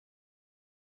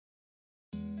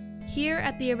Here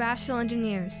at the Irrational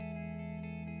Engineers,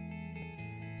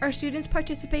 our students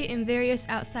participate in various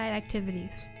outside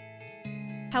activities.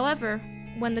 However,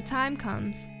 when the time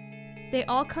comes, they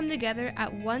all come together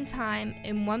at one time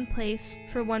in one place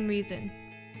for one reason: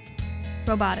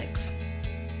 robotics.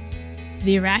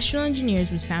 The Irrational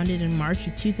Engineers was founded in March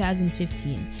of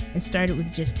 2015 and started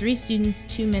with just 3 students,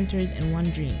 2 mentors, and 1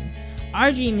 dream.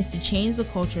 Our dream is to change the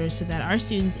culture so that our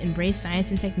students embrace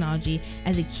science and technology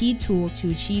as a key tool to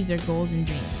achieve their goals and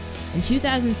dreams. In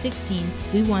 2016,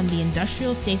 we won the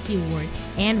Industrial Safety Award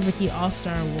and Rookie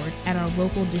All-Star Award at our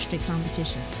local district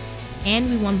competitions. And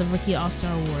we won the Rookie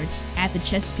All-Star Award at the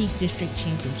Chesapeake District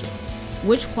Championships,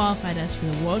 which qualified us for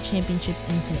the World Championships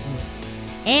in St. Louis.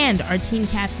 And our team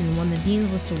captain won the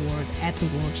Dean's List Award at the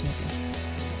World Championships.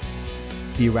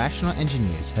 The Irrational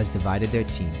Engineers has divided their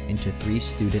team into 3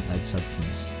 student-led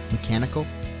sub-teams: mechanical,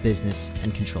 business,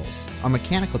 and controls. Our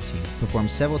mechanical team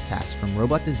performs several tasks from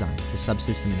robot design to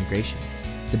subsystem integration.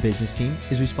 The business team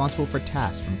is responsible for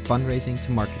tasks from fundraising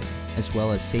to marketing, as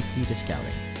well as safety to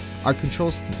scouting. Our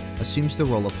controls team assumes the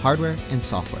role of hardware and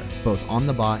software, both on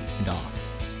the bot and off.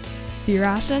 The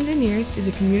Irrational Engineers is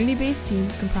a community-based team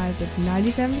comprised of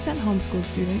 97% homeschooled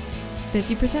students,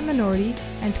 50% minority,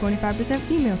 and 25%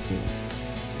 female students.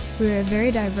 We are a very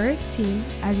diverse team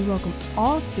as we welcome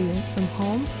all students from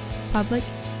home, public,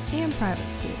 and private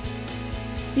schools.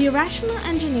 The Irrational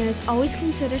Engineers always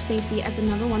consider safety as the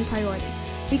 #1 priority.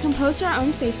 We composed our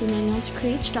own safety manual to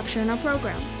create structure in our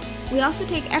program. We also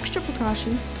take extra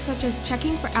precautions such as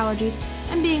checking for allergies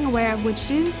and being aware of which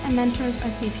students and mentors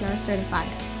are CPR certified.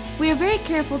 We are very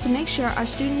careful to make sure our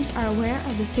students are aware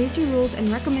of the safety rules and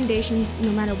recommendations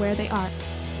no matter where they are.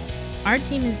 Our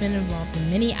team has been involved in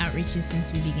many outreaches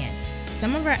since we began.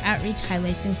 Some of our outreach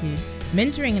highlights include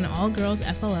mentoring an all-girls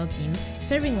FLL team,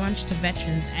 serving lunch to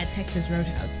veterans at Texas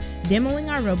Roadhouse, demoing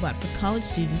our robot for college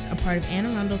students, a part of Anne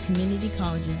Arundel Community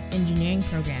College's engineering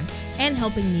program, and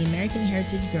helping the American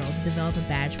Heritage Girls develop a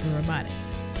badge for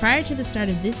robotics. Prior to the start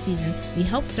of this season, we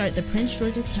helped start the Prince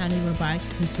George's County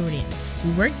Robotics Consortium.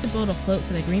 We worked to build a float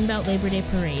for the Greenbelt Labor Day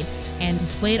Parade and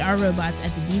displayed our robots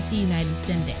at the DC United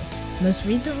STEM Day. Most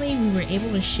recently, we were able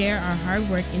to share our hard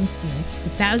work in STEAM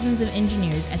with thousands of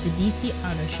engineers at the DC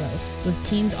Auto Show with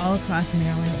teams all across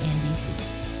Maryland and DC.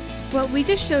 What we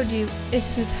just showed you is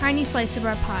just a tiny slice of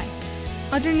our pie.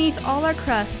 Underneath all our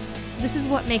crust, this is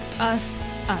what makes us,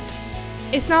 us.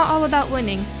 It's not all about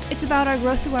winning, it's about our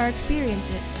growth through our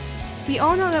experiences. We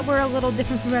all know that we're a little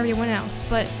different from everyone else,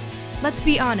 but let's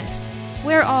be honest,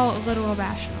 we're all a little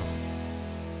irrational.